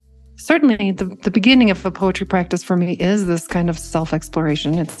certainly the beginning of a poetry practice for me is this kind of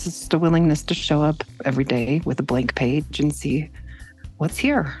self-exploration. It's just a willingness to show up every day with a blank page and see what's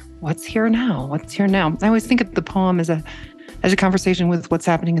here now. I always think of the poem as a conversation with what's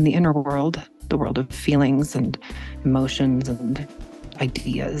happening in the inner world, the world of feelings and emotions and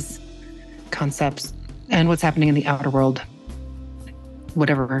ideas, concepts, and what's happening in the outer world,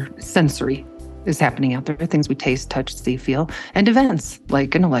 whatever sensory is happening out there, things we taste, touch, see, feel, and events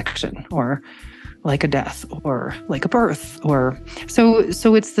like an election or like a death or like a birth. Or so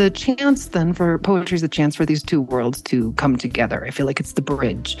it's the chance then for poetry is the chance for these two worlds to come together. I feel like it's the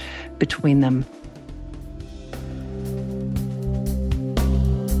bridge between them.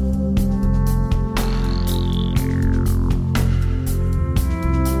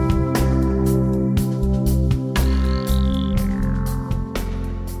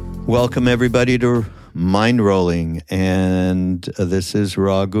 Welcome, everybody, to Mindrolling. And this is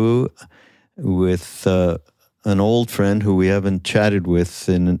Raghu with an old friend who we haven't chatted with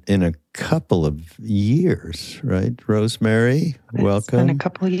in a couple of years, right? Rosemerry, welcome. It's been a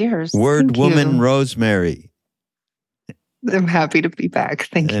couple of years. Word woman Rosemerry. I'm happy to be back.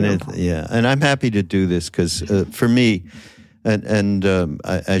 Thank you. And I'm happy to do this because for me, and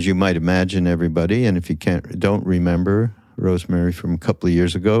as you might imagine, everybody, and if you don't remember Rosemerry from a couple of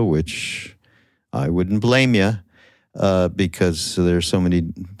years ago, which I wouldn't blame you because there's so many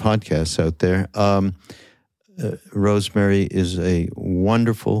podcasts out there. Rosemerry is a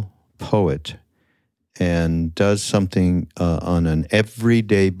wonderful poet and does something on an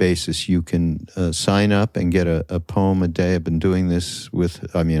everyday basis. You can sign up and get a poem a day. I've been doing this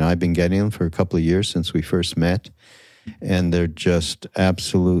I've been getting them for a couple of years since we first met, and they're just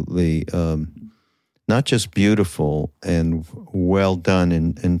absolutely not just beautiful and well done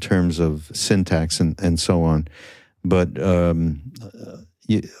in terms of syntax and so on, but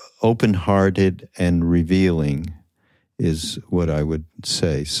open-hearted and revealing is what I would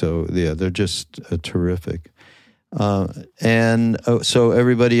say. So, yeah, they're just terrific. So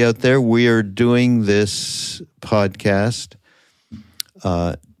everybody out there, we are doing this podcast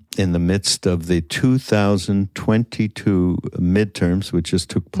in the midst of the 2022 midterms, which just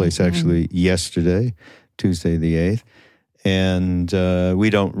took place actually yesterday, Tuesday the 8th. And we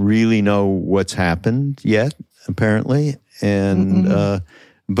don't really know what's happened yet, apparently. And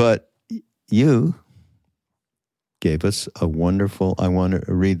but you gave us a wonderful, I want to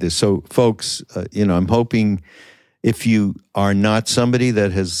read this. So, folks, I'm hoping if you are not somebody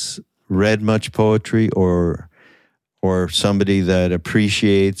that has read much poetry or somebody that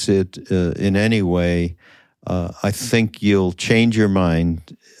appreciates it in any way, I think you'll change your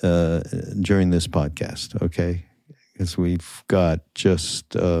mind during this podcast, okay? Because we've got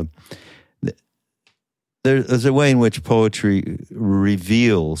just... there's a way in which poetry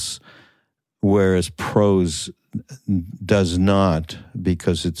reveals, whereas prose does not,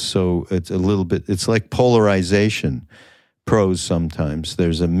 because it's like polarization. Prose sometimes.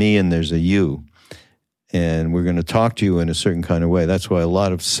 There's a me and there's a you. And we're going to talk to you in a certain kind of way. That's why a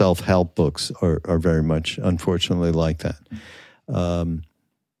lot of self-help books are very much, unfortunately, like that.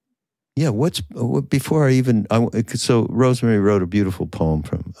 Before I even... So Rosemerry wrote a beautiful poem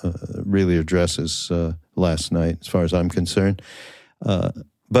from really addresses last night, as far as I'm concerned.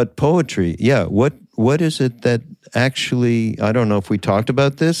 But poetry, what is it that actually... I don't know if we talked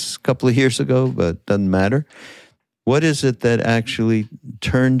about this a couple of years ago, but doesn't matter. What is it that actually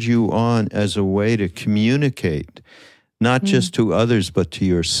turned you on as a way to communicate, not just to others, but to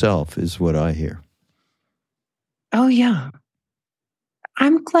yourself, is what I hear. Oh, yeah.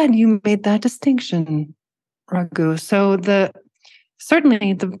 I'm glad you made that distinction, Raghu. So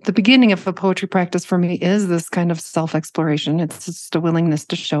certainly the beginning of a poetry practice for me is this kind of self-exploration. It's just a willingness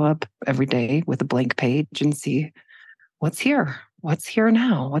to show up every day with a blank page and see what's here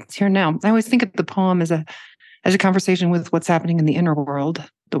now. I always think of the poem as a conversation with what's happening in the inner world,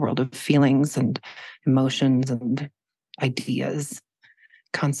 the world of feelings and emotions and ideas,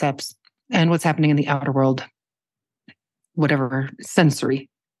 concepts, and what's happening in the outer world, whatever sensory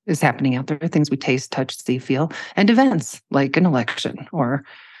is happening out there, things we taste, touch, see, feel, and events like an election or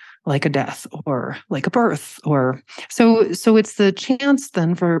like a death or like a birth. Or so it's the chance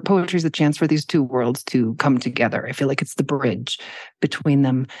then for poetry is the chance for these two worlds to come together. I feel like it's the bridge between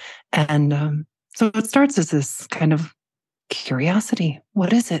them. And so it starts as this kind of curiosity.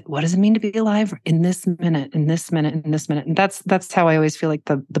 What is it? What does it mean to be alive in this minute, in this minute, in this minute? And that's how I always feel like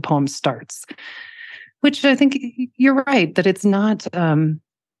the poem starts. Which I think you're right, that it's not,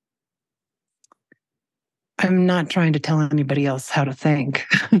 I'm not trying to tell anybody else how to think.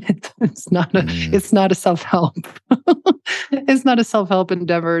 It's not a self-help. It's not a self-help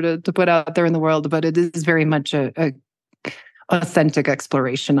endeavor to put out there in the world, but it is very much a authentic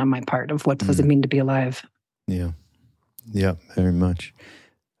exploration on my part of what does it mean to be alive. Yeah. Yeah, very much.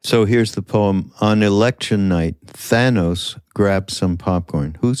 So here's the poem. On election night, Thanos grabs some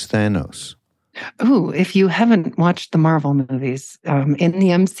popcorn. Who's Thanos? Ooh, if you haven't watched the Marvel movies in the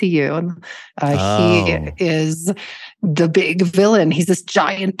MCU, he is the big villain. He's this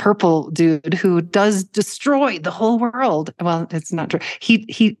giant purple dude who does destroy the whole world. Well, it's not true.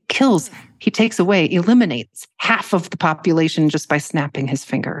 He kills, he takes away, eliminates half of the population just by snapping his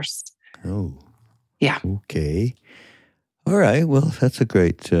fingers. Oh. Yeah. Okay. All right. Well, that's a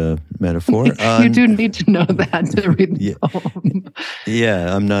great metaphor. You do need to know that to read the poem.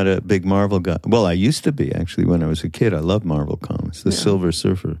 Yeah, I'm not a big Marvel guy. Well, I used to be, actually, when I was a kid. I loved Marvel comics, the Silver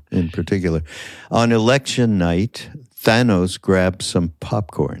Surfer in particular. On election night, Thanos grabs some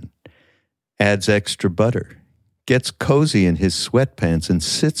popcorn, adds extra butter, gets cozy in his sweatpants and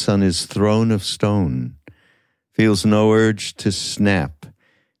sits on his throne of stone, feels no urge to snap.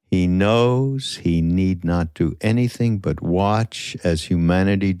 He knows he need not do anything but watch as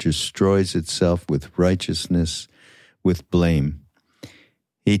humanity destroys itself with righteousness, with blame.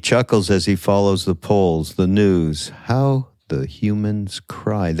 He chuckles as he follows the polls, the news. How the humans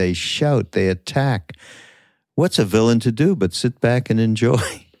cry. They shout, they attack. What's a villain to do but sit back and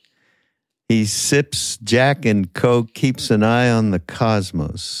enjoy? He sips Jack and Coke, keeps an eye on the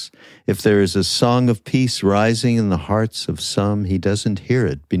cosmos. If there is a song of peace rising in the hearts of some, he doesn't hear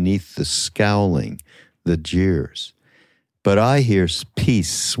it beneath the scowling, the jeers. But I hear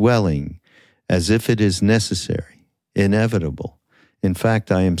peace swelling as if it is necessary, inevitable. In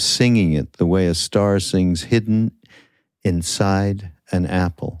fact, I am singing it the way a star sings hidden inside an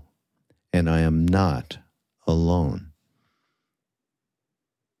apple, and I am not alone.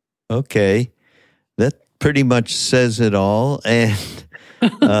 Okay, that pretty much says it all, and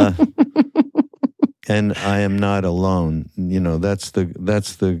and I am not alone. You know, that's the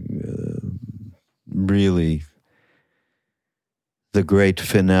really the great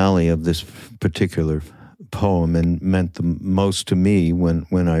finale of this particular poem, and meant the most to me when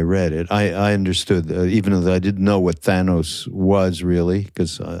I read it. I understood, even though I didn't know what Thanos was really,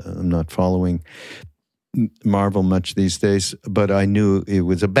 because I'm not following Marvel much these days, but I knew it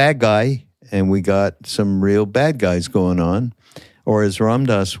was a bad guy, and we got some real bad guys going on. Or as Ram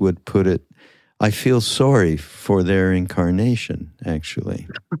Dass would put it, I feel sorry for their incarnation, actually.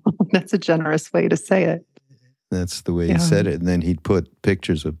 That's a generous way to say it. That's the way he said it. And then he'd put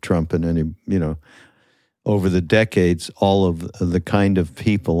pictures of Trump, and then he, over the decades, all of the kind of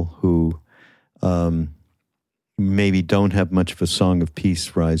people who maybe don't have much of a song of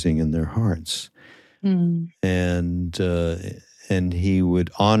peace rising in their hearts. And he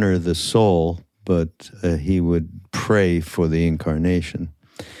would honor the soul, but he would pray for the incarnation.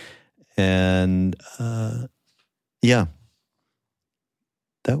 And that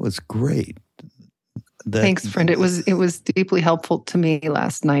was great. Thanks, friend. It was deeply helpful to me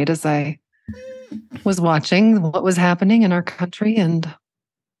last night as I was watching what was happening in our country, and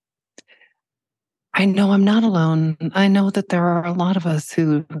I know I'm not alone. I know that there are a lot of us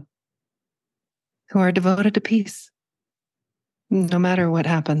who are devoted to peace, no matter what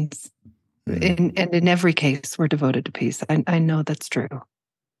happens. And in every case, we're devoted to peace. I know that's true.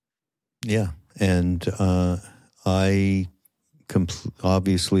 Yeah, and I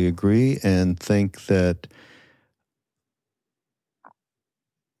obviously agree, and think that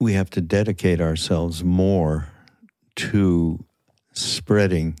we have to dedicate ourselves more to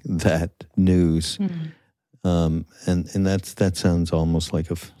spreading that news. And that sounds almost like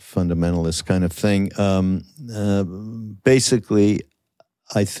a fundamentalist kind of thing. Basically,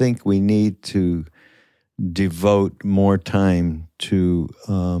 I think we need to devote more time to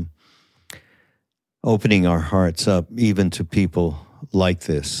opening our hearts up, even to people like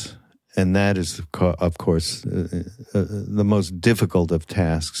this. And that is, of course, the most difficult of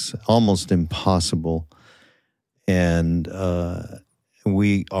tasks, almost impossible. And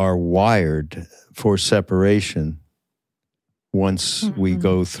we are wired for separation once we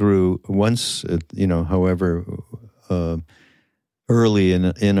go through, however early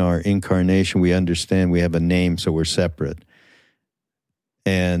in our incarnation, we understand we have a name, so we're separate.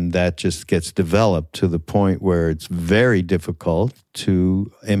 And that just gets developed to the point where it's very difficult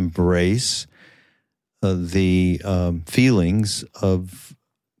to embrace the feelings of,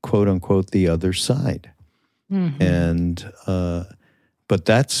 quote unquote, the other side. And but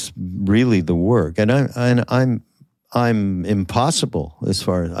that's really the work. And I'm impossible as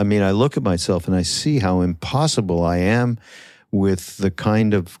far as, I mean, I look at myself and I see how impossible I am with the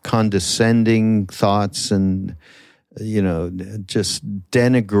kind of condescending thoughts and, just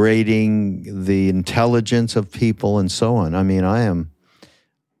denigrating the intelligence of people and so on. I mean, I am,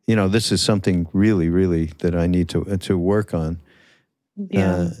 this is something really, really that I need to work on.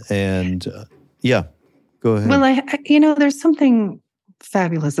 Yeah. Yeah, go ahead. Well, there's something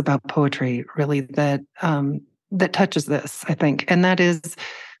fabulous about poetry, really, that touches this, I think, and that is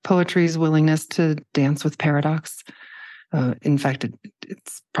poetry's willingness to dance with paradox. In fact,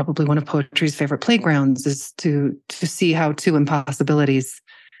 it's probably one of poetry's favorite playgrounds, is to see how two impossibilities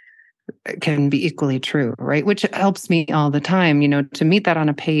can be equally true, right? Which helps me all the time. To meet that on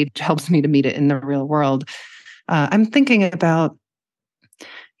a page helps me to meet it in the real world. I'm thinking about,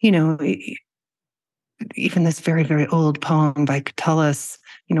 even this very, very old poem by Catullus,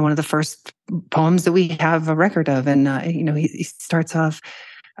 one of the first poems that we have a record of. And, he starts off,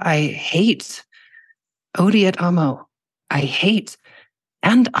 I hate, odiat amo, I hate,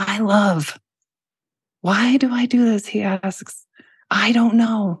 and I love. Why do I do this? He asks. I don't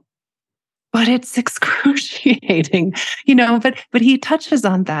know, but it's excruciating, but he touches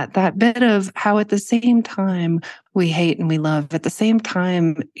on that bit of how at the same time we hate and we love, at the same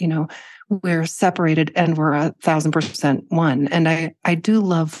time, we're separated and we're 1,000% one. And I do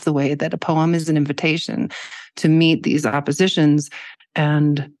love the way that a poem is an invitation to meet these oppositions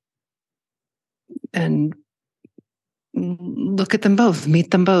and look at them both,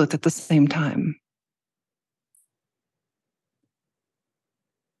 meet them both at the same time.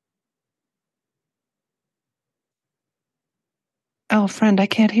 Oh, friend, I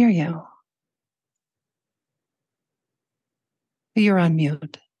can't hear you. You're on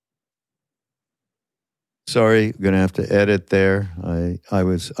mute. Sorry, I'm going to have to edit there. I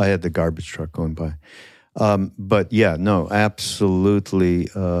had the garbage truck going by. But yeah, no, absolutely.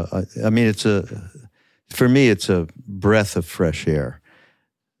 I mean, for me, it's a breath of fresh air.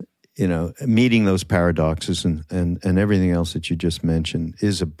 Meeting those paradoxes and everything else that you just mentioned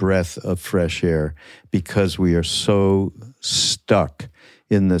is a breath of fresh air, because we are so stuck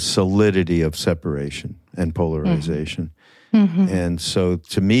in the solidity of separation and polarization. Mm-hmm. And so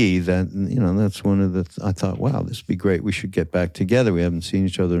to me, that's one of I thought, wow, this would be great. We should get back together. We haven't seen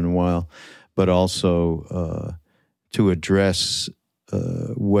each other in a while, but also to address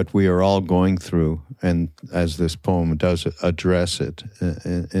what we are all going through, and as this poem does address it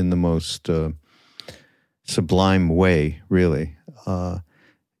in the most sublime way, really,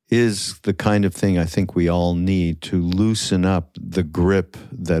 is the kind of thing I think we all need to loosen up the grip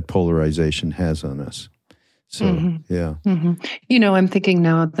that polarization has on us. So, yeah. Mm-hmm. I'm thinking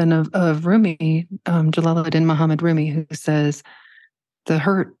now then of Rumi, Jalaluddin Muhammad Rumi, who says, the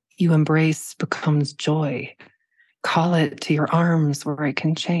hurt you embrace becomes joy. Call it to your arms where it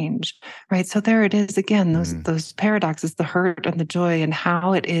can change, right? So there it is again, those paradoxes, the hurt and the joy, and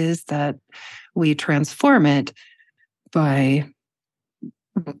how it is that we transform it by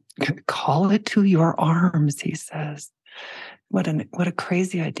call it to your arms, he says. What a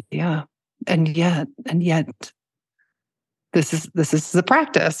crazy idea. And yet this is the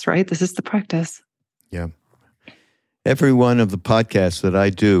practice, right? This is the practice. Yeah. Every one of the podcasts that I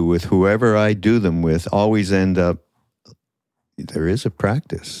do with whoever I do them with always end up, there is a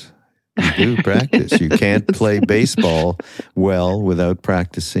practice. You do practice. You can't play baseball well without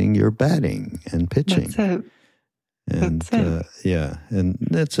practicing your batting and pitching. That's it. And and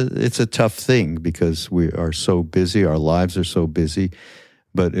it's a tough thing because we are so busy. Our lives are so busy.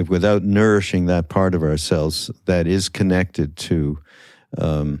 But without nourishing that part of ourselves that is connected to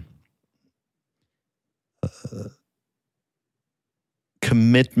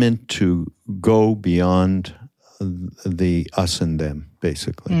commitment to go beyond the us and them,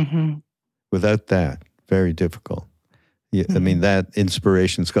 basically. Mm-hmm. Without that, very difficult. Yeah, I mean, that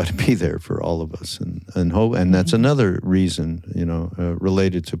inspiration's got to be there for all of us, and hope. And that's another reason,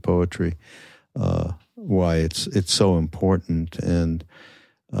 related to poetry, why it's so important, and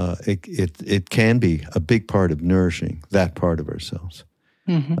it can be a big part of nourishing that part of ourselves.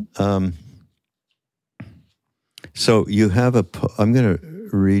 Mm-hmm. So you have I'm going to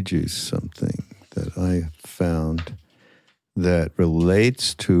read you something that I found that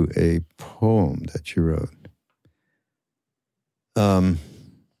relates to a poem that you wrote.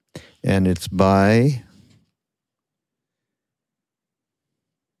 And it's by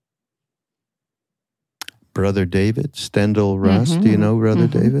Brother David Stendhal Russ. Do you know Brother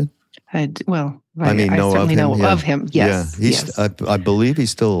David? I mean, know of certainly him. know Yeah. of him. Yes, Yeah. yes. I believe he's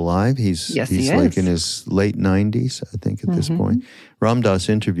still alive. He's He like is. in his late 90s, I think, at this point. Ram Dass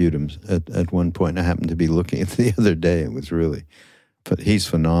interviewed him at one point. I happened to be looking at it the other day. It was really, but he's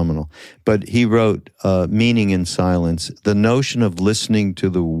phenomenal. But he wrote Meaning in Silence. The notion of listening to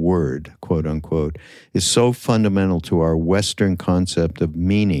the word, quote unquote, is so fundamental to our Western concept of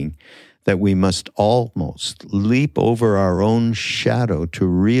meaning that we must almost leap over our own shadow to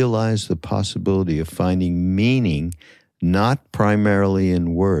realize the possibility of finding meaning not primarily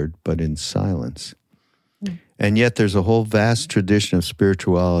in word, but in silence. And yet there's a whole vast tradition of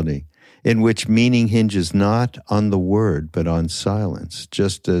spirituality in which meaning hinges not on the word, but on silence,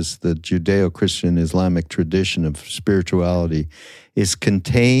 just as the Judeo-Christian Islamic tradition of spirituality is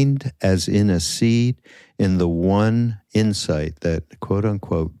contained as in a seed in the one insight that, quote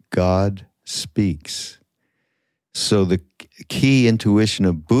unquote, God speaks. So the key intuition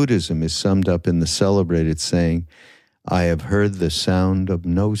of Buddhism is summed up in the celebrated saying, I have heard the sound of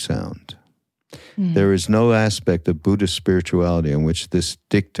no sound. There is no aspect of Buddhist spirituality on which this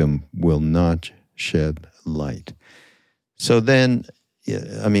dictum will not shed light. So then,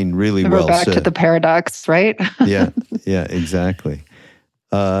 I mean, really well said. We're back to the paradox, right? Yeah, exactly.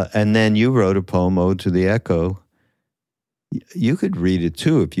 And then you wrote a poem, Ode to the Echo. You could read it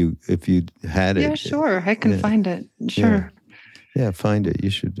too if you had it. Yeah, sure. I can find it. Sure. Yeah, find it. You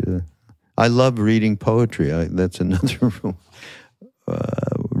should. I love reading poetry. That's another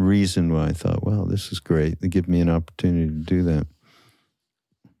reason why I thought, wow, this is great. They give me an opportunity to do that.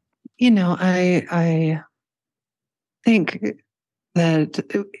 I think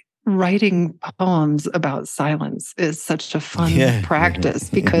that writing poems about silence is such a fun practice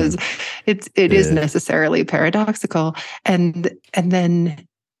because it is necessarily paradoxical, and then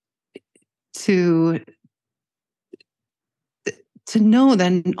to know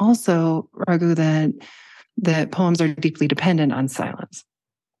then also, Raghu, that poems are deeply dependent on silence,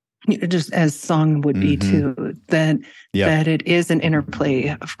 just as song would be too. That it is an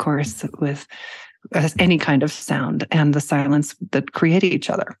interplay, of course, with as any kind of sound and the silence that create each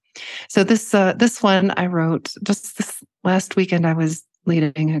other. So this one I wrote just this last weekend. I was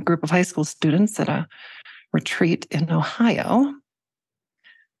leading a group of high school students at a retreat in Ohio.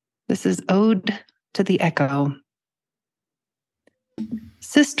 This is Ode to the Echo.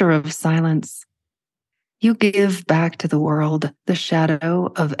 Sister of silence, you give back to the world the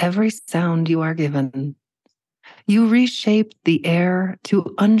shadow of every sound you are given. You reshape the air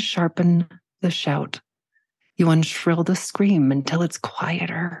to unsharpen the shout. You unshrill the scream until it's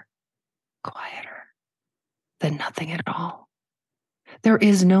quieter than nothing at all. There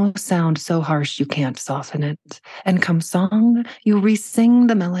is no sound so harsh you can't soften it. And come song, you re-sing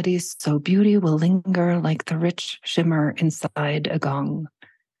the melodies so beauty will linger like the rich shimmer inside a gong.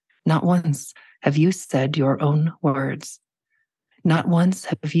 Not once have you said your own words. Not once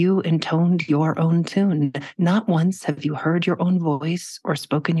have you intoned your own tune. Not once have you heard your own voice or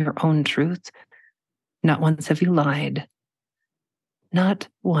spoken your own truth. Not once have you lied. Not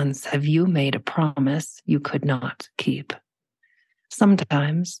once have you made a promise you could not keep.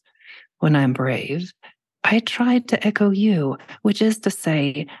 Sometimes, when I'm brave, I tried to echo you, which is to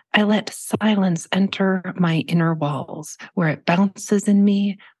say, I let silence enter my inner walls, where it bounces in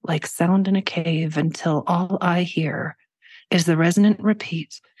me like sound in a cave until all I hear is the resonant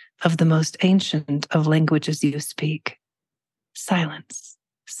repeat of the most ancient of languages you speak. Silence,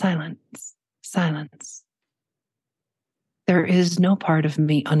 silence, silence. There is no part of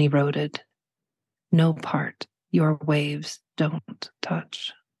me uneroded, no part your waves don't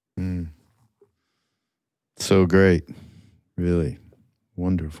touch. So great. Really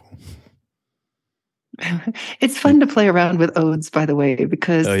wonderful. It's fun to play around with odes, by the way,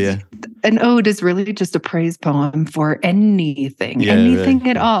 because an ode is really just a praise poem for anything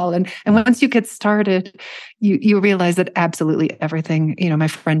at all. And once you get started, you realize that absolutely everything. My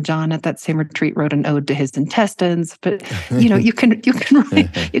friend John at that same retreat wrote an ode to his intestines, but you can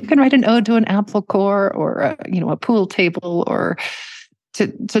write an ode to an apple core or a pool table or to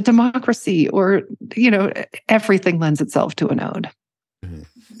democracy, or everything lends itself to an ode.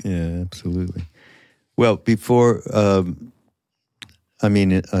 Yeah, absolutely. Well, before,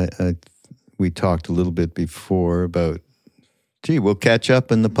 we talked a little bit before about, we'll catch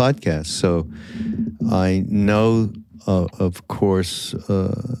up in the podcast. So I know, of course,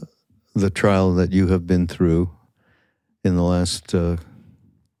 the trial that you have been through in the last,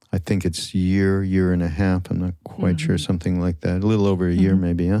 I think it's year and a half. I'm not quite sure, something like that. A little over a year,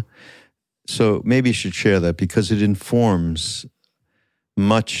 maybe, huh? So maybe you should share that because it informs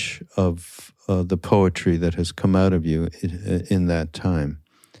much of the poetry that has come out of you in that time.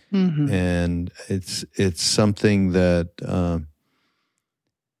 Mm-hmm. And it's something that, of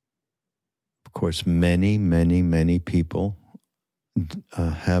course, many people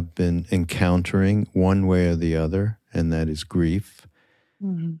have been encountering one way or the other, and that is grief.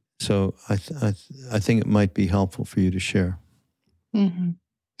 Mm-hmm. So I think it might be helpful for you to share. Mm-hmm.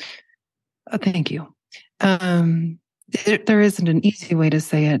 Thank you. There isn't an easy way to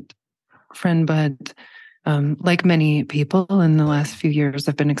say it, friend, but like many people in the last few years,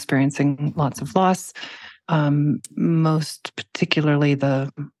 I've been experiencing lots of loss, most particularly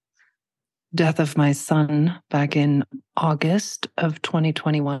the death of my son back in August of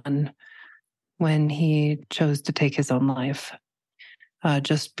 2021, when he chose to take his own life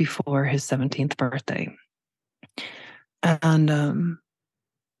just before his 17th birthday. And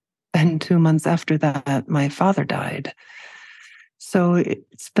 2 months after that, my father died. So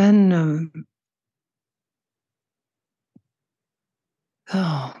it's been,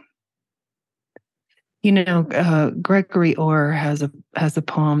 Gregory Orr has a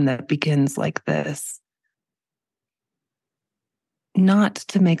poem that begins like this: not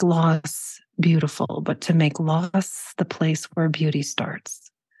to make loss beautiful, but to make loss the place where beauty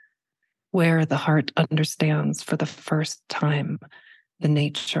starts, where the heart understands for the first time the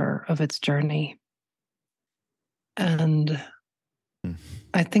nature of its journey. And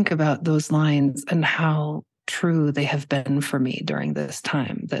I think about those lines and how true they have been for me during this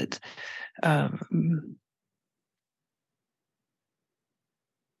time, that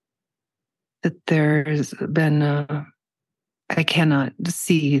there's been I cannot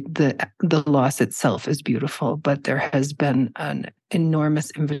see the loss itself as beautiful, but there has been an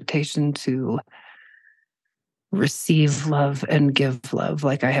enormous invitation to receive love and give love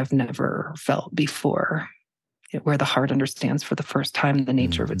like I have never felt before, where the heart understands for the first time the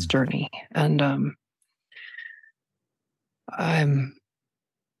nature of its journey. And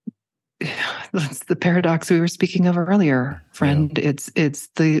that's the paradox we were speaking of earlier, friend. Yeah. It's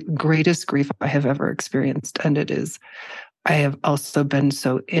the greatest grief I have ever experienced, and I have also been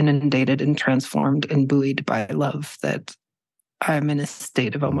so inundated and transformed and buoyed by love that I'm in a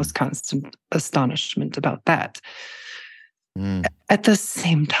state of almost constant astonishment about that. At the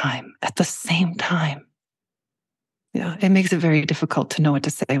same time, yeah, it makes it very difficult to know what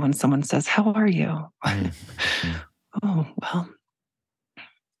to say when someone says, "How are you?" Oh, well.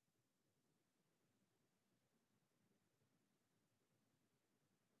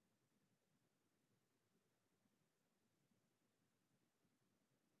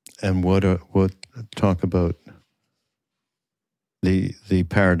 And what talk about the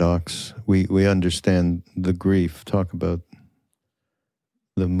paradox? We understand the grief. Talk about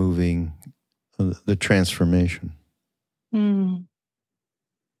the moving, the transformation. Mm.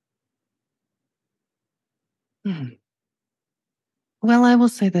 Well, I will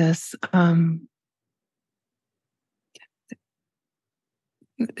say this.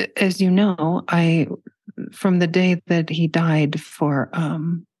 As you know, from the day that he died for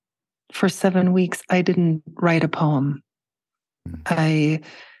 7 weeks, I didn't write a poem.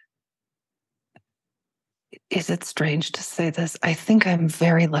 Is it strange to say this? I think I'm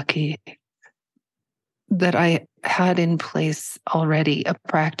very lucky that I had in place already a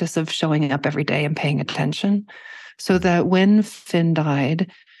practice of showing up every day and paying attention, so that when Finn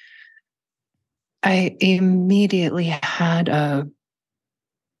died, I immediately had a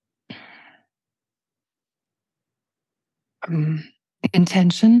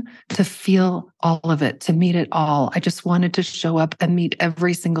intention to feel all of it, to meet it all. I just wanted to show up and meet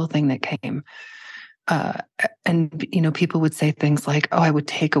every single thing that came. And people would say things like, "Oh, I would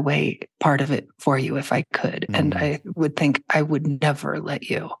take away part of it for you if I could." And I would think, I would never let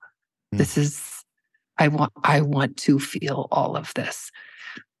you. This is, I want to feel all of this.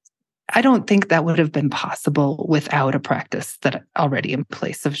 I don't think that would have been possible without a practice that already in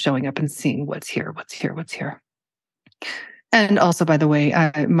place of showing up and seeing what's here. And also, by the way,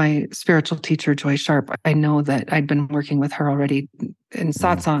 my spiritual teacher, Joy Sharp, I know that I'd been working with her already in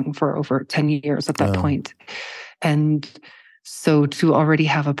satsang for over 10 years at that point. And so to already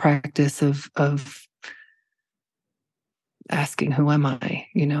have a practice of asking, who am I,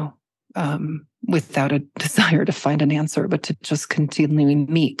 without a desire to find an answer, but to just continually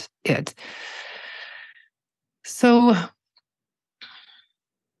meet it. So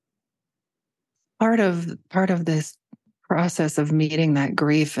part of this process of meeting that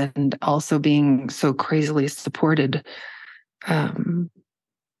grief and also being so crazily supported, I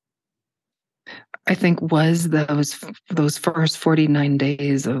think, was those first 49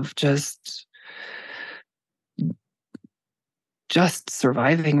 days of just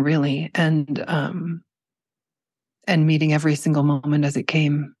surviving, really, and meeting every single moment as it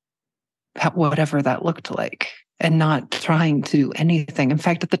came. whatever that looked like, and not trying to do anything. In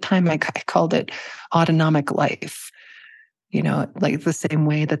fact, at the time, I called it autonomic life. Like the same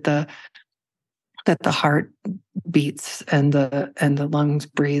way that the heart beats and the lungs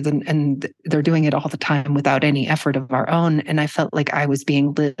breathe, and they're doing it all the time without any effort of our own. And I felt like I was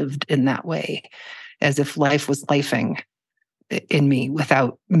being lived in that way, as if life was lifing in me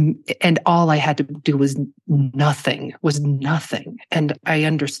and all I had to do was nothing. And I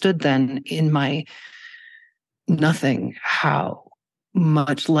understood then in my nothing how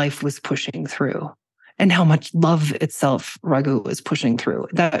much life was pushing through, and how much love itself, Raghu, was pushing through.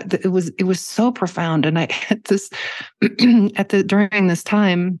 That it was so profound. And I had this during this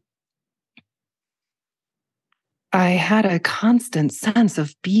time, I had a constant sense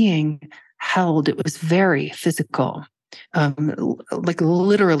of being held. It was very physical, like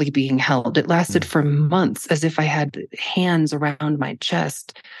literally being held. It lasted for months, as if I had hands around my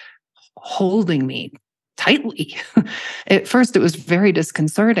chest, holding me tightly. At first, it was very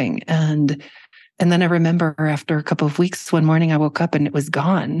disconcerting, and then I remember after a couple of weeks, one morning I woke up and it was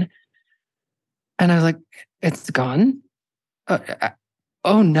gone, and I was like, "It's gone."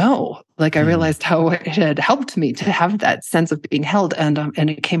 Oh no. Like I realized how it had helped me to have that sense of being held, and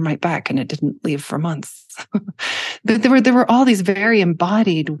it came right back, and it didn't leave for months. But there were all these very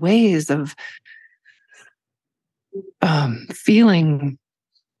embodied ways of feeling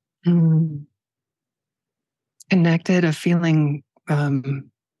connected, of feeling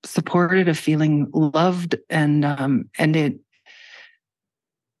supported, of feeling loved, and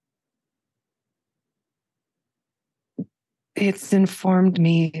it's informed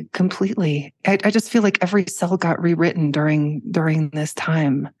me completely. I just feel like every cell got rewritten during this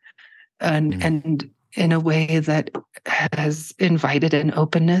time, and in a way that has invited an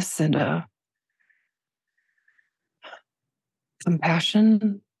openness and a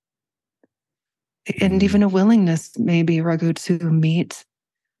compassion, and even a willingness, maybe, Raghu, to meet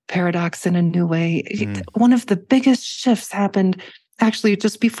paradox in a new way. One of the biggest shifts happened actually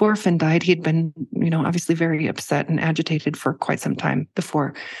just before Finn died. He'd been, obviously very upset and agitated for quite some time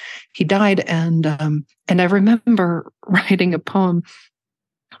before he died. And I remember writing a poem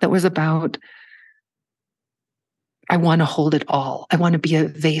that was about, I want to hold it all. I want to be a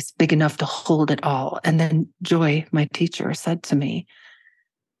vase big enough to hold it all. And then Joy, my teacher, said to me,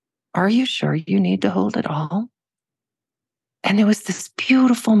 "Are you sure you need to hold it all?" And it was this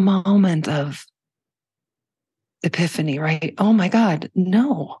beautiful moment of epiphany, right? Oh my God,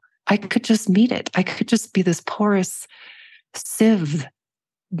 no, I could just meet it. I could just be this porous sieve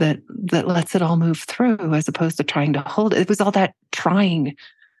that lets it all move through, as opposed to trying to hold it. It was all that trying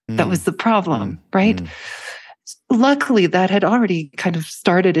that was the problem, right? Luckily, that had already kind of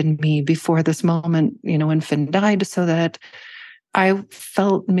started in me before this moment, when Finn died, so that I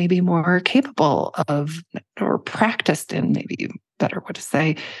felt maybe more capable of, or practiced in, maybe better what to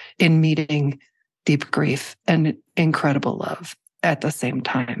say, in meeting deep grief and incredible love at the same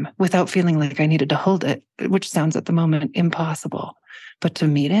time, without feeling like I needed to hold it, which sounds at the moment impossible. But to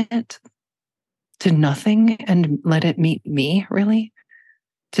meet it, to nothing, and let it meet me, really,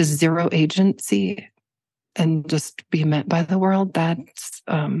 to zero agency, and just be met by the world, that's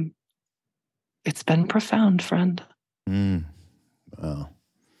it's been profound, friend. Wow.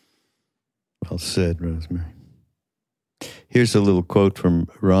 Well said, Rosemerry. Here's a little quote from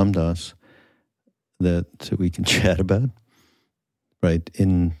Ram Dass that we can chat about right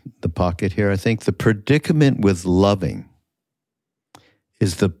in the pocket here. I think the predicament with loving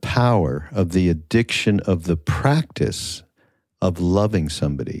is the power of the addiction of the practice of loving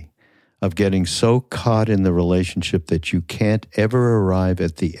somebody, of getting so caught in the relationship that you can't ever arrive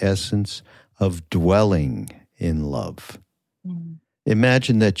at the essence of dwelling in love.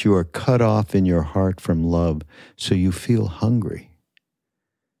 Imagine that you are cut off in your heart from love, so you feel hungry.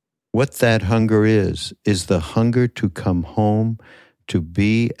 What that hunger is the hunger to come home, to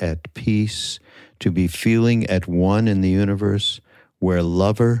be at peace, to be feeling at one in the universe where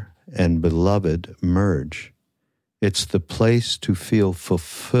lover and beloved merge. It's the place to feel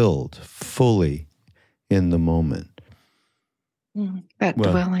fulfilled fully in the moment.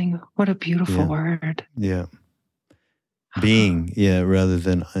 Dwelling, what a beautiful word. Yeah. Being, rather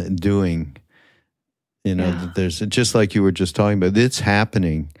than doing. There's, just like you were just talking about, it's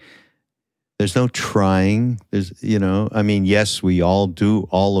happening. There's no trying. There's, yes, we all do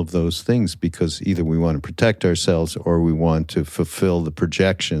all of those things because either we want to protect ourselves or we want to fulfill the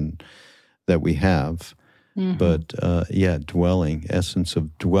projection that we have. But, dwelling, essence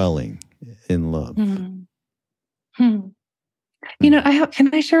of dwelling in love.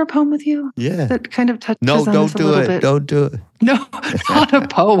 Can I share a poem with you? Yeah. That kind of touches No, on this a little bit. Don't do it. No, not a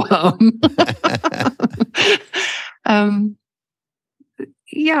poem.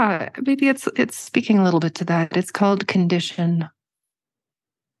 Yeah, maybe it's speaking a little bit to that. It's called Condition.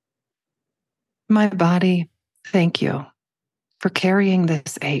 My body, thank you for carrying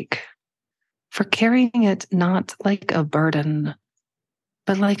this ache, for carrying it not like a burden,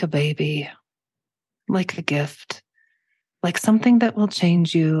 but like a baby, like a gift, like something that will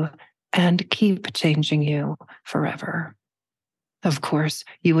change you and keep changing you forever. Of course,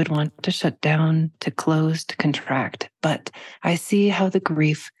 you would want to shut down, to close, to contract, but I see how the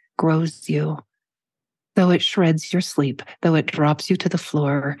grief grows you. Though it shreds your sleep, though it drops you to the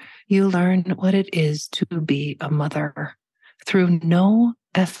floor, you learn what it is to be a mother through no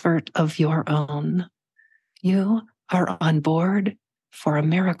effort of your own. You are on board for a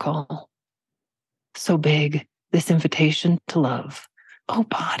miracle. So big, this invitation to love. Oh,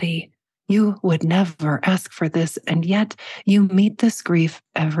 body, you would never ask for this, and yet you meet this grief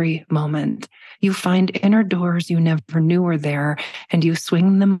every moment. You find inner doors you never knew were there, and you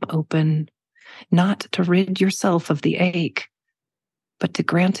swing them open, not to rid yourself of the ache, but to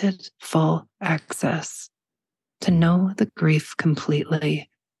grant it full access, to know the grief completely,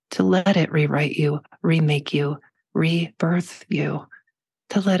 to let it rewrite you, remake you, rebirth you,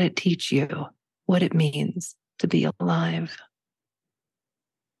 to let it teach you what it means to be alive.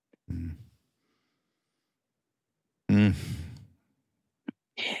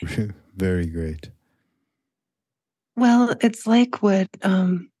 Very great. Well, it's like what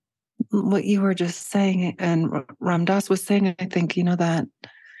you were just saying, and Ram Dass was saying. I think that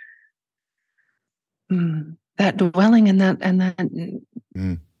that dwelling in that, and that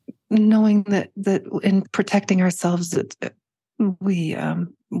knowing that in protecting ourselves, that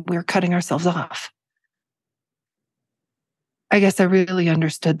we're cutting ourselves off. I guess I really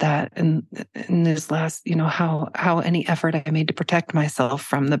understood that in this last, how any effort I made to protect myself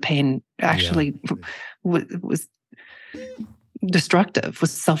from the pain actually was destructive,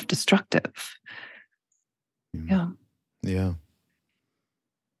 was self-destructive. Yeah. Yeah.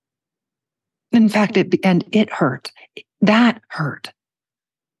 In fact, it hurt. That hurt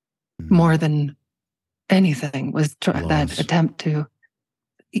more than anything. Was that attempt to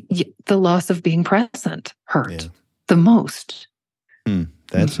the loss of being present hurt the most.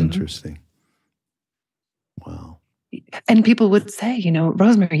 That's interesting. Wow. And people would say,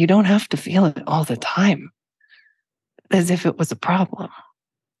 Rosemerry, you don't have to feel it all the time, as if it was a problem.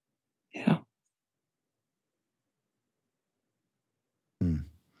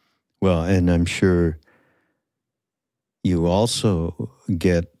 Well, and I'm sure you also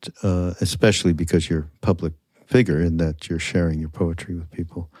get, especially because you're a public figure and that you're sharing your poetry with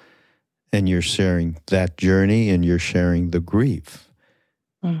people, and you're sharing that journey and you're sharing the grief.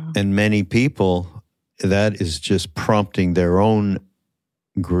 And many people, that is just prompting their own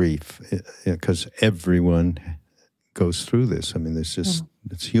grief, because everyone goes through this. I mean,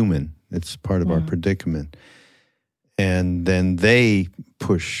 it's human. It's part of our predicament. And then they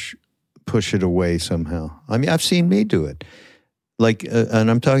push it away somehow. I mean, I've seen me do it. Like,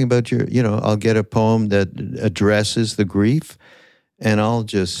 and I'm talking about I'll get a poem that addresses the grief, and I'll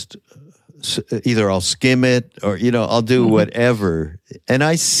just either I'll skim it or, I'll do whatever. And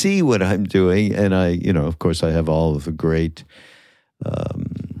I see what I'm doing. And I, of course, I have all of the great,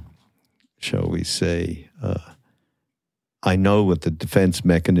 shall we say, I know what the defense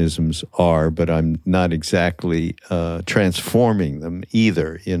mechanisms are, but I'm not exactly transforming them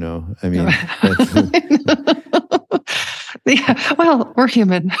either, I mean. Yeah, well, we're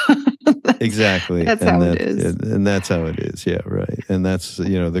human. Exactly. That's how it is. And that's how it is, yeah, right. And that's,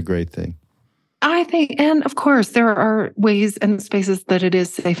 the great thing. I think, and of course, there are ways and spaces that it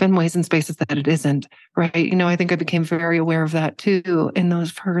is safe and ways and spaces that it isn't, right? I think I became very aware of that too in those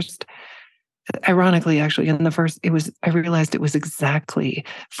first, ironically, actually, I realized it was exactly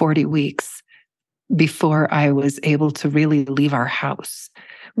 40 weeks before I was able to really leave our house,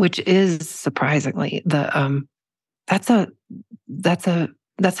 which is surprisingly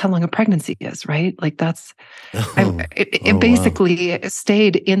that's how long a pregnancy is, right? Like it basically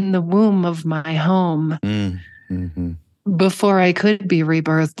stayed in the womb of my home before I could be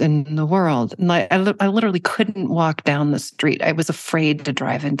rebirthed in the world. And I literally couldn't walk down the street. I was afraid to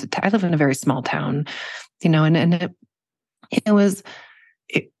drive into town. I live in a very small town, and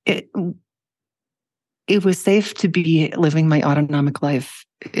it was safe to be living my autonomic life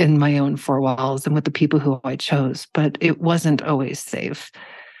in my own four walls and with the people who I chose, but it wasn't always safe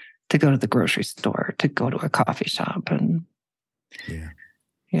to go to the grocery store, to go to a coffee shop. And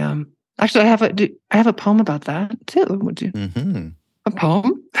Actually, I have a poem about that too. Would you? Mm-hmm. A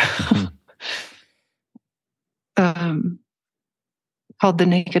poem called "The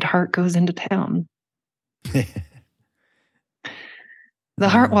Naked Heart Goes into Town." The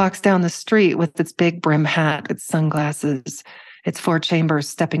heart walks down the street with its big brim hat, its sunglasses, its 4 chambers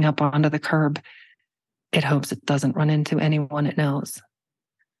stepping up onto the curb. It hopes it doesn't run into anyone it knows.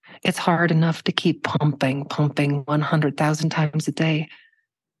 It's hard enough to keep pumping 100,000 times a day.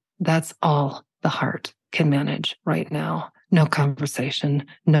 That's all the heart can manage right now. No conversation,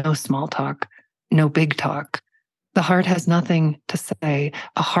 no small talk, no big talk. The heart has nothing to say.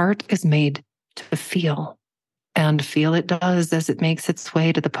 A heart is made to feel. And feel it does as it makes its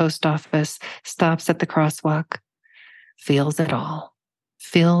way to the post office, stops at the crosswalk, feels it all.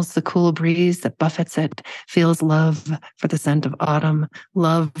 Feels the cool breeze that buffets it, feels love for the scent of autumn,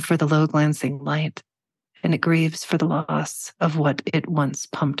 love for the low glancing light, and it grieves for the loss of what it once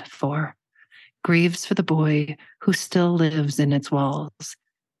pumped for. Grieves for the boy who still lives in its walls.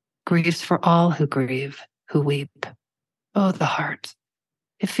 Grieves for all who grieve, who weep. Oh, the heart.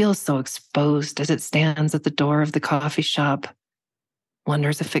 It feels so exposed as it stands at the door of the coffee shop.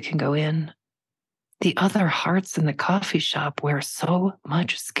 Wonders if it can go in. The other hearts in the coffee shop wear so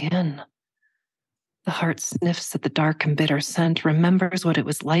much skin. The heart sniffs at the dark and bitter scent, remembers what it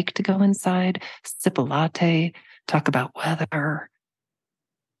was like to go inside, sip a latte, talk about weather.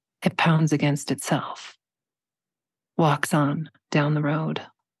 It pounds against itself, walks on down the road.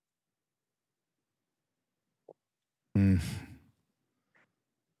 Mm.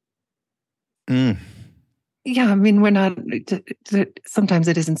 Mm. Yeah, I mean, we're not, sometimes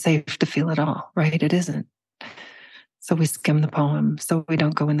it isn't safe to feel at all, right? It isn't. So we skim the poem, so we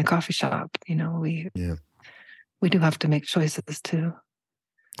don't go in the coffee shop. You know, we do have to make choices too.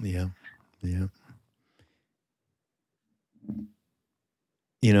 Yeah. You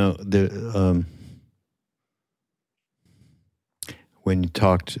know, when you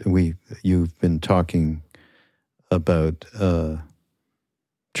talked, you've been talking about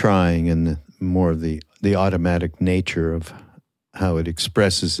trying and more of the automatic nature of how it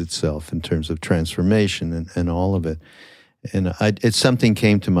expresses itself in terms of transformation and all of it. And it's something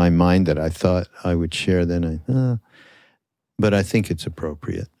came to my mind that I thought I would share. Then but I think it's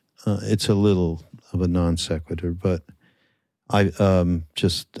appropriate. It's a little of a non sequitur, but we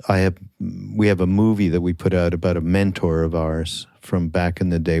have a movie that we put out about a mentor of ours from back in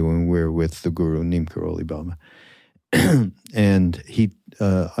the day when we were with the guru Neem Karoli Baba. And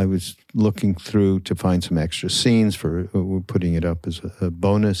I was looking through to find some extra scenes we're putting it up as a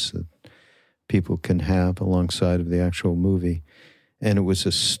bonus that people can have alongside of the actual movie. And it was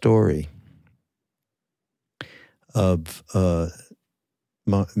a story of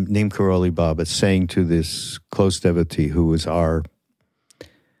Neem Karoli Baba saying to this close devotee who was our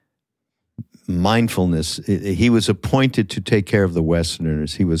mindfulness, he was appointed to take care of the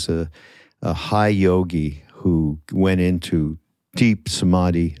Westerners. He was a high yogi who went into deep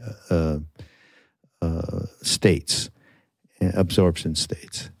samadhi states, absorption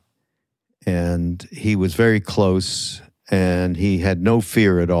states. And he was very close, and he had no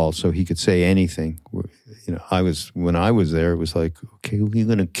fear at all, so he could say anything. You know, when I was there, it was like, okay, you're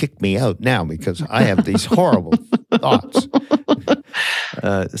going to kick me out now because I have these horrible thoughts.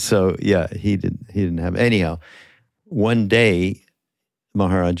 So yeah, he didn't have. Anyhow, one day,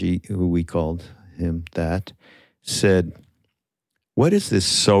 Maharaji, who we called him that, said, "What is this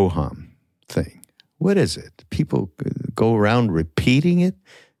Soham thing? What is it? People go around repeating it.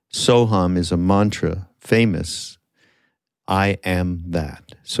 Soham is a mantra, famous. I am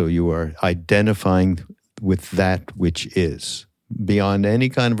that. So you are identifying with that which is. Beyond any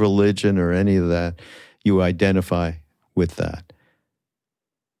kind of religion or any of that, you identify with that."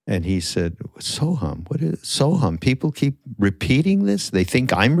 And he said, "Soham, what is Soham? People keep repeating this? They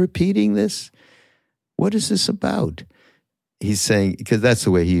think I'm repeating this? What is this about?" He's saying, because that's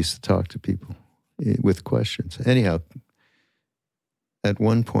the way he used to talk to people with questions. Anyhow, at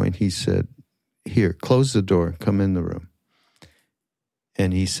one point he said, "Here, close the door, come in the room."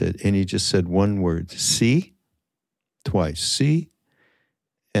 And he just said one word, "See?" Twice, "See?"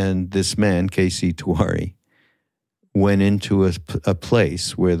 And this man, K.C. Tiwari, went into a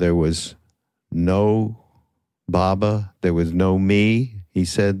place where there was no Baba, there was no me. He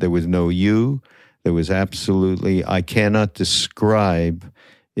said there was no you. There was absolutely, I cannot describe,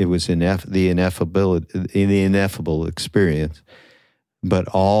 it was the ineffable experience. But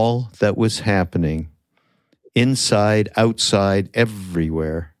all that was happening, inside, outside,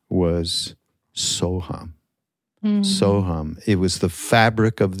 everywhere, was Soham. Soham. It was the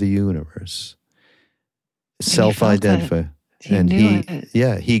fabric of the universe. Self-identify. and knew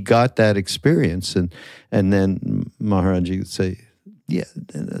it. he got that experience, and then Maharaji would say, yeah,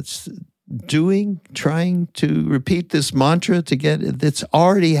 that's trying to repeat this mantra to get it. It's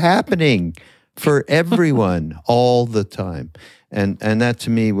already happening for everyone all the time. And that to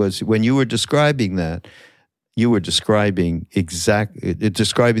me was, when you were describing that, you were describing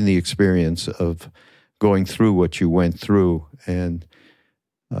describing the experience of going through what you went through, and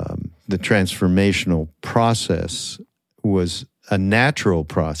the transformational process was a natural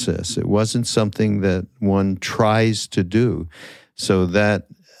process. It wasn't something that one tries to do. So that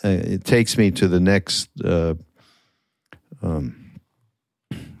it takes me to the next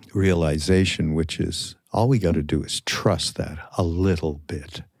realization, which is all we got to do is trust that a little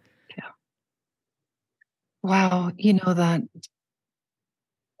bit. Yeah. Wow. You know,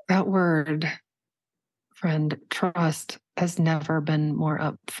 that word, friend, trust, has never been more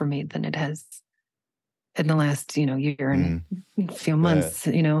up for me than it has in the last, year and a few months,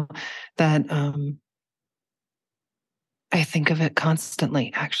 that I think of it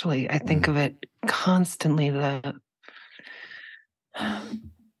constantly, actually. I think of it constantly,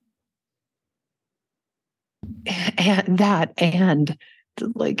 and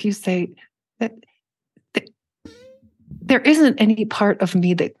like you say, that there isn't any part of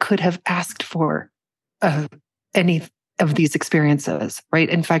me that could have asked for any of these experiences, right?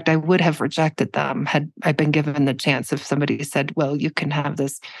 In fact, I would have rejected them had I been given the chance. If somebody said, well, you can have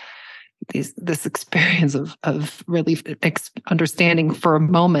this experience of really understanding for a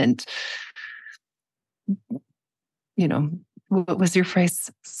moment, what was your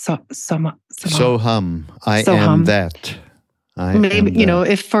phrase? Soham. I am that. Maybe,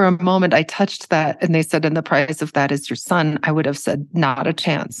 if for a moment I touched that and they said, and the price of that is your son, I would have said, not a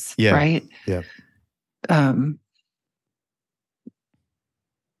chance. Yeah. Right. Yeah.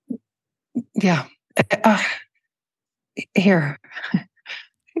 Yeah.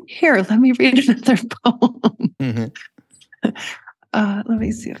 Here, let me read another poem. Mm-hmm. Let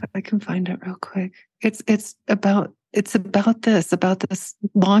me see if I can find it real quick. It's about this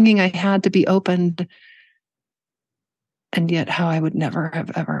longing I had to be opened, and yet how I would never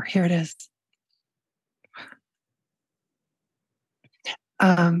have ever. Here it is.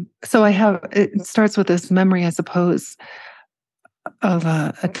 So it starts with this memory, I suppose, of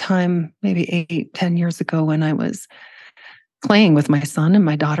a time maybe 8-10 years ago when I was playing with my son and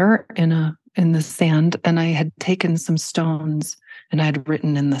my daughter in the sand, and I had taken some stones and I had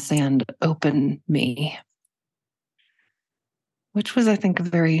written in the sand, "Open me," which was, I think, a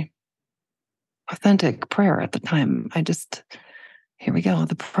very authentic prayer at the time. Here we go,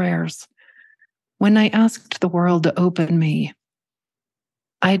 the prayers. When I asked the world to open me,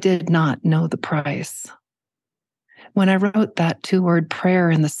 I did not know the price. When I wrote that 2-word prayer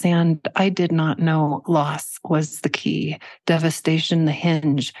in the sand, I did not know loss was the key, devastation the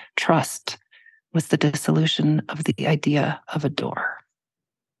hinge, trust was the dissolution of the idea of a door.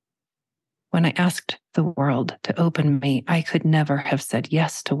 When I asked the world to open me, I could never have said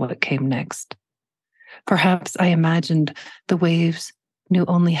yes to what came next. Perhaps I imagined the waves knew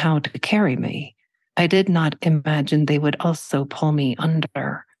only how to carry me. I did not imagine they would also pull me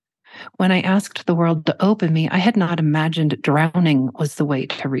under. When I asked the world to open me, I had not imagined drowning was the way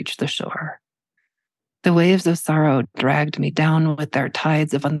to reach the shore. The waves of sorrow dragged me down with their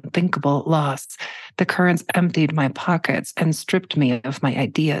tides of unthinkable loss. The currents emptied my pockets and stripped me of my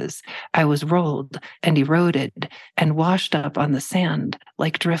ideas. I was rolled and eroded and washed up on the sand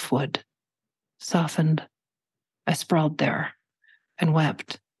like driftwood. Softened, I sprawled there and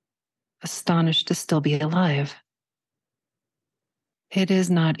wept, astonished to still be alive. It is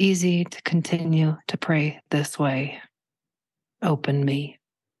not easy to continue to pray this way. Open me.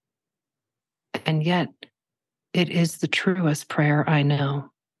 And yet, it is the truest prayer I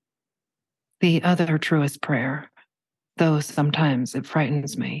know. The other truest prayer, though sometimes it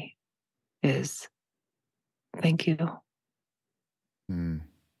frightens me, is thank you.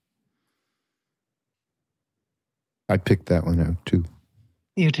 I picked that one out too.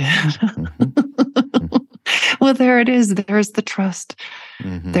 You did. Mm-hmm. Well, there it is. There's the trust.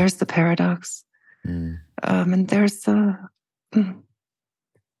 Mm-hmm. There's the paradox. And there's the...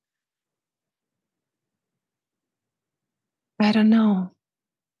 I don't know.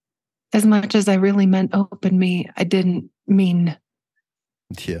 As much as I really meant open me, I didn't mean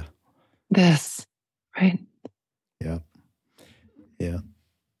this, right? Yeah. Yeah.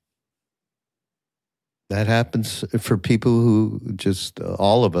 That happens for people who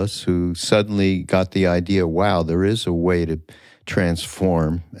all of us who suddenly got the idea, wow, there is a way to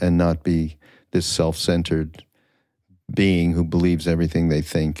transform and not be this self-centered being who believes everything they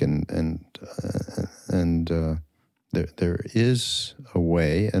think and there is a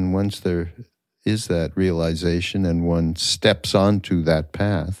way, and once there is that realization and one steps onto that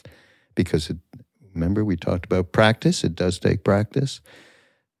path, because remember we talked about practice, it does take practice,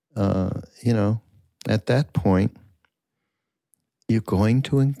 at that point, you're going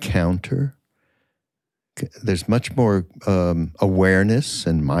to encounter, there's much more awareness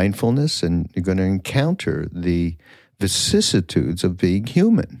and mindfulness, and you're going to encounter the vicissitudes of being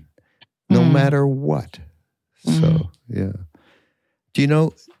human, no matter what. So, yeah. Do you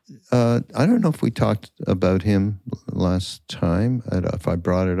know, I don't know if we talked about him last time, if I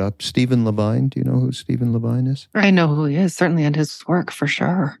brought it up. Stephen Levine, do you know who Stephen Levine is? I know who he is, certainly in his work, for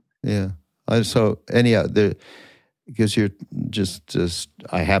sure. Yeah. So anyhow, because you're just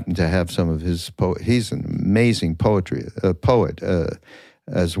I happen to have some of his he's an amazing poet,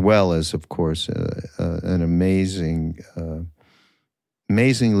 as well as, of course, an amazingly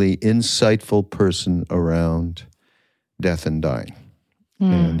insightful person around death and dying.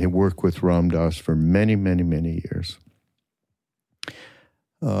 And he worked with Ram Dass for many, many, many years.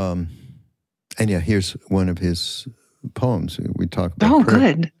 And yeah, here's one of his poems. We talk about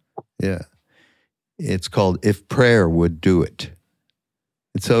prayer. Good. Yeah. It's called If Prayer Would Do It.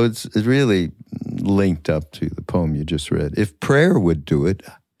 And so it's really linked up to the poem you just read. If prayer would do it,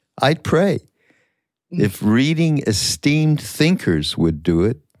 I'd pray. If reading esteemed thinkers would do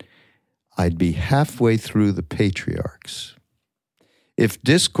it, I'd be halfway through the patriarchs. If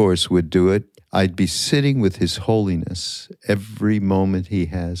discourse would do it, I'd be sitting with His Holiness every moment he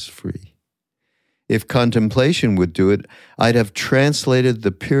has free. If contemplation would do it, I'd have translated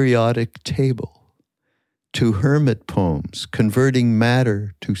the periodic table to hermit poems, converting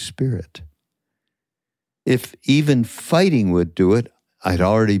matter to spirit. If even fighting would do it, I'd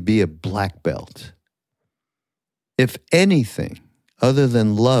already be a black belt. If anything other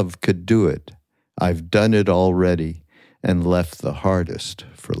than love could do it, I've done it already and left the hardest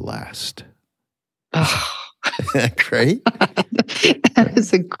for last. Oh. Isn't that great? That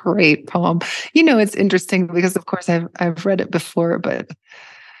is a great poem. It's interesting because, of course, I've read it before, but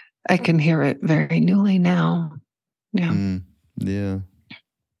I can hear it very newly now. Yeah. Yeah.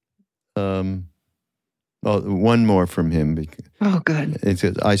 One more from him. Good. It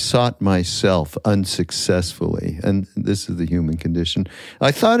says, I sought myself unsuccessfully, and this is the human condition.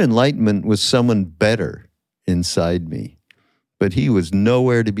 I thought enlightenment was someone better inside me, but he was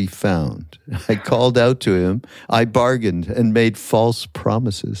nowhere to be found. I called out to him, I bargained and made false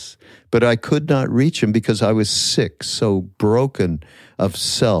promises, but I could not reach him because I was sick, so broken of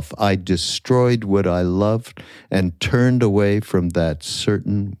self. I destroyed what I loved and turned away from that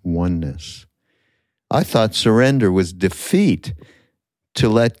certain oneness. I thought surrender was defeat. To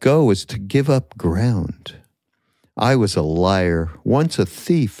let go was to give up ground. I was a liar, once a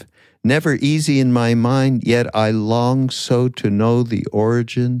thief, never easy in my mind, yet I long so to know the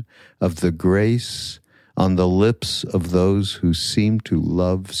origin of the grace on the lips of those who seem to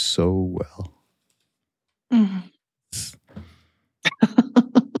love so well.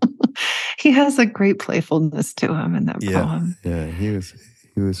 He has a great playfulness to him in that poem. Yeah, he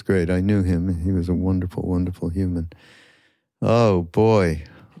was great. I knew him. He was a wonderful, wonderful human. Oh, boy.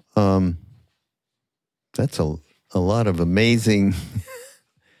 That's a lot of amazing...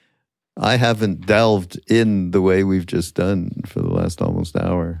 I haven't delved in the way we've just done for the last almost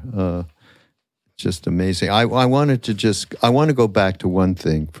hour. Just amazing. I want to go back to one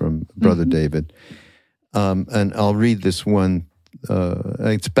thing from Brother David. And I'll read this one.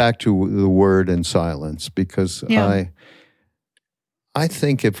 It's back to the word and silence, because I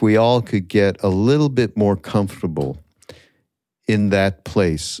think if we all could get a little bit more comfortable in that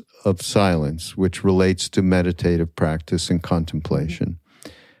place of silence, which relates to meditative practice and contemplation,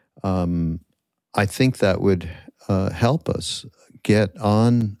 I think that would help us get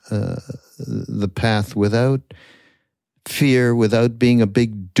on the path without fear, without being a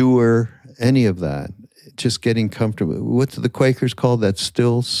big doer, any of that. Just getting comfortable. What's the Quakers call that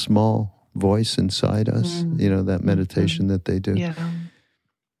still small voice inside us? That meditation that they do. Yeah.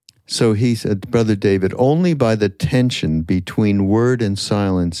 So he said, Brother David, only by the tension between word and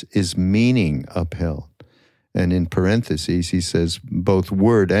silence is meaning upheld. And in parentheses, he says, both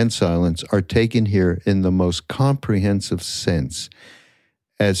word and silence are taken here in the most comprehensive sense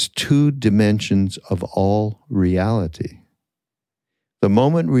as two dimensions of all reality. The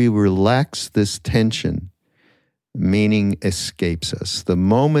moment we relax this tension, meaning escapes us. The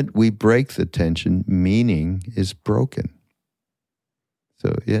moment we break the tension, meaning is broken.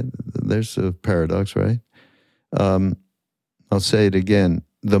 So, yeah, there's a paradox, right? I'll say it again.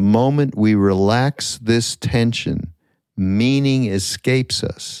 The moment we relax this tension, meaning escapes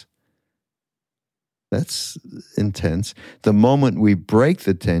us. That's intense. The moment we break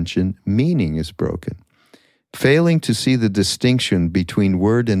the tension, meaning is broken. Failing to see the distinction between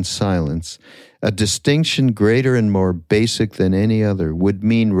word and silence, a distinction greater and more basic than any other, would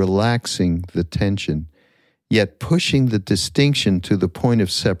mean relaxing the tension. Yet pushing the distinction to the point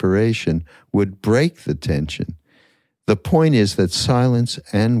of separation would break the tension. The point is that silence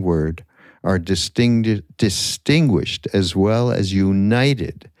and word are distinguished as well as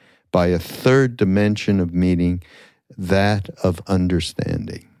united by a third dimension of meaning, that of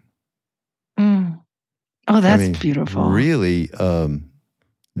understanding. Oh, that's beautiful. Really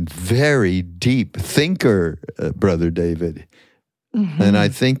very deep thinker, Brother David. Mm-hmm. And I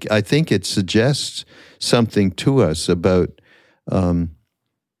think it suggests something to us about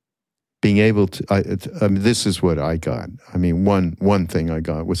being able to. I mean, this is what I got. I mean, one thing I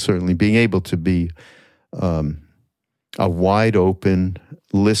got was certainly being able to be a wide open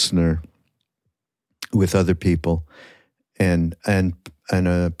listener with other people, and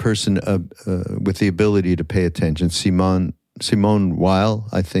a person with the ability to pay attention. Simone Weil,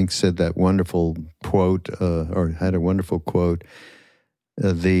 I think, said that wonderful quote, or had a wonderful quote.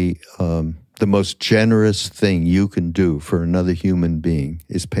 The most generous thing you can do for another human being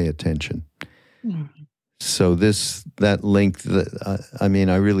is pay attention. Mm-hmm. So that link, I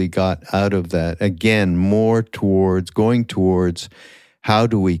really got out of that, again, more going towards how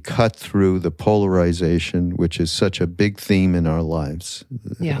do we cut through the polarization, which is such a big theme in our lives,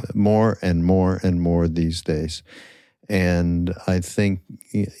 more and more and more these days. And I think,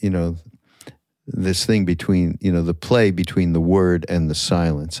 this thing between, the play between the word and the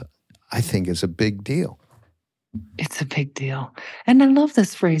silence, I think is a big deal. It's a big deal. And I love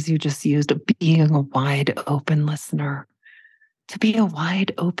this phrase you just used of being a wide open listener. To be a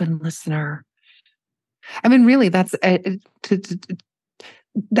wide open listener. I mean, really, that's the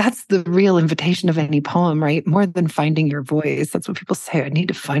real invitation of any poem, right? More than finding your voice. That's what people say. I need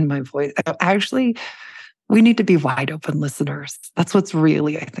to find my voice. Actually, we need to be wide open listeners. That's what's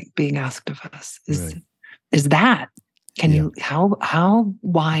really, I think, being asked of us is that. Can you, how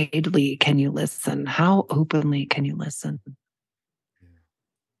widely can you listen? How openly can you listen?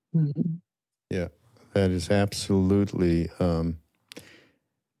 Mm-hmm. Yeah, that is absolutely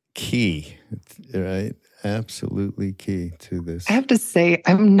key, right? Absolutely key to this. I have to say,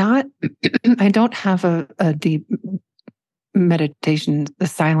 I don't have a deep meditation, a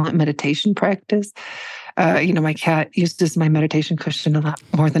silent meditation practice. My cat uses my meditation cushion a lot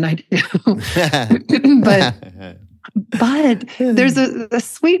more than I do. But there's a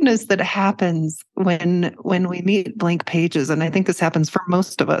sweetness that happens when we meet blank pages. And I think this happens for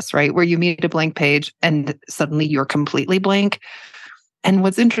most of us, right? Where you meet a blank page and suddenly you're completely blank. And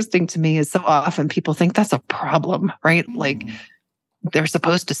what's interesting to me is so often people think that's a problem, right? Like they're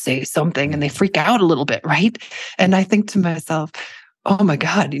supposed to say something and they freak out a little bit, right? And I think to myself, oh my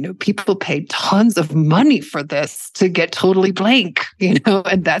God, people pay tons of money for this to get totally blank,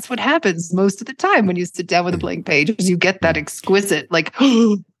 and that's what happens most of the time when you sit down with a blank page, is you get that exquisite, like,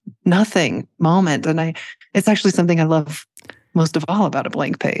 nothing moment. And it's actually something I love most of all about a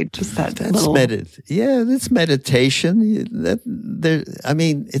blank page. Just that's that's meditation.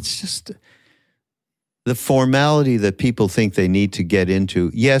 It's just the formality that people think they need to get into.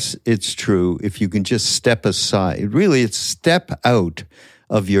 Yes, it's true. If you can just step aside, really, it's step out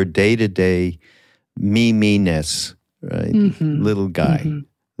of your day-to-day me-ness, right? Mm-hmm. Little guy,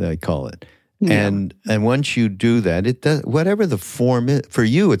 I call it. Yeah. And once you do that, it does, whatever the form is, for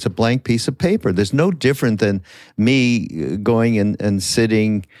you, it's a blank piece of paper. There's no different than me going and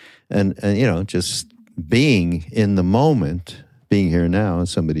sitting and just being in the moment, being here now,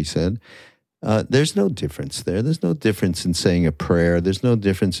 as somebody said. There's no difference there. There's no difference in saying a prayer. There's no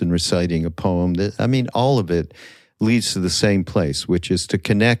difference in reciting a poem. All of it leads to the same place, which is to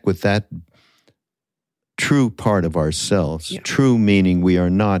connect with that true part of ourselves. Yeah. True meaning we are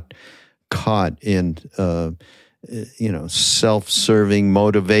not caught in, self-serving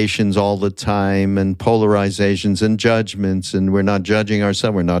motivations all the time and polarizations and judgments, and we're not judging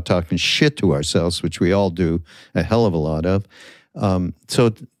ourselves. We're not talking shit to ourselves, which we all do a hell of a lot of.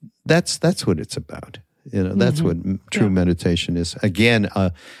 So that's what it's about. That's what true meditation is. Again,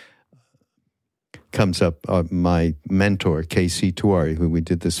 comes up my mentor, K.C. Tuari, who we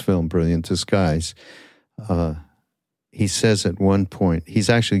did this film, Brilliant Disguise. He says at one point, he's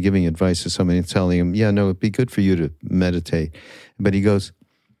actually giving advice to somebody and telling him, it'd be good for you to meditate. But he goes,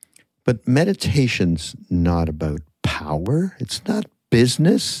 but meditation's not about power. It's not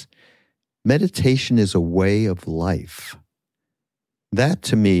business. Meditation is a way of life. That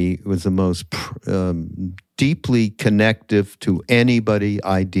to me was the most deeply connective to anybody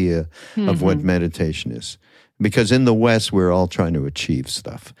idea of what meditation is. Because in the West, we're all trying to achieve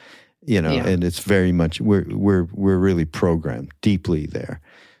stuff, and it's very much, we're really programmed deeply there.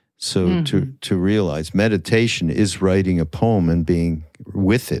 So to realize meditation is writing a poem and being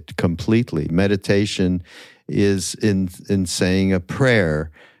with it completely. Meditation is in saying a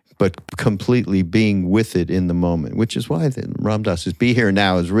prayer, but completely being with it in the moment, which is why Ram Dass's "Be Here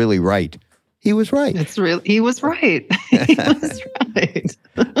Now" is really right. He was right. He was right. He was right.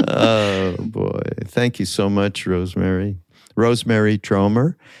 Oh, boy. Thank you so much, Rosemerry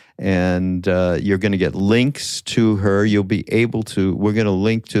Trommer. And you're going to get links to her. You'll be able to, we're going to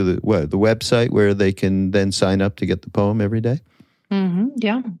link to the website where they can then sign up to get the poem every day.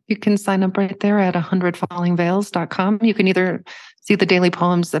 Yeah, you can sign up right there at 100fallingveils.com. You can either see the daily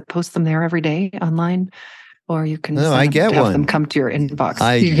poems that post them there every day online, or you can have them come to your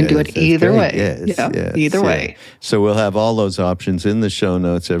inbox. You can do it either way. Yes, either way. So we'll have all those options in the show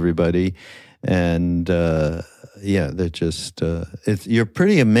notes, everybody. And they're just, you're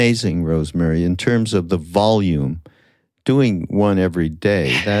pretty amazing, Rosemerry, in terms of the volume. Doing one every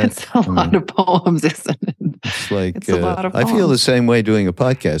day. It's a lot of poems, isn't it? It's like, it's a lot of poems. I feel the same way doing a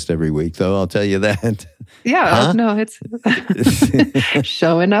podcast every week, though, I'll tell you that. Yeah, no, it's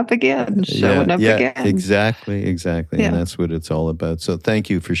showing up again. Exactly. Yeah. And that's what it's all about. So thank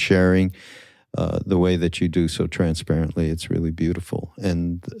you for sharing the way that you do so transparently. It's really beautiful.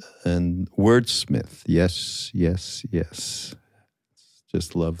 And wordsmith, yes. It's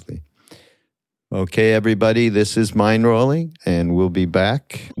just lovely. Okay, everybody, this is Mindrolling, and we'll be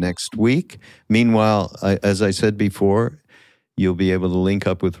back next week. Meanwhile, as I said before, you'll be able to link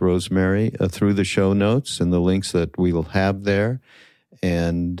up with Rosemerry through the show notes and the links that we'll have there.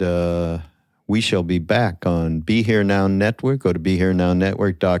 And we shall be back on Be Here Now Network. Go to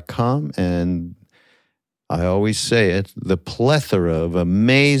BeHereNowNetwork.com. And I always say it, the plethora of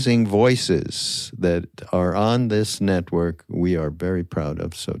amazing voices that are on this network, we are very proud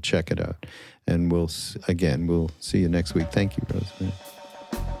of. So check it out. And we'll see you next week. Thank you, Rosemerry.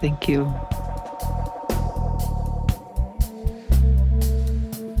 Thank you.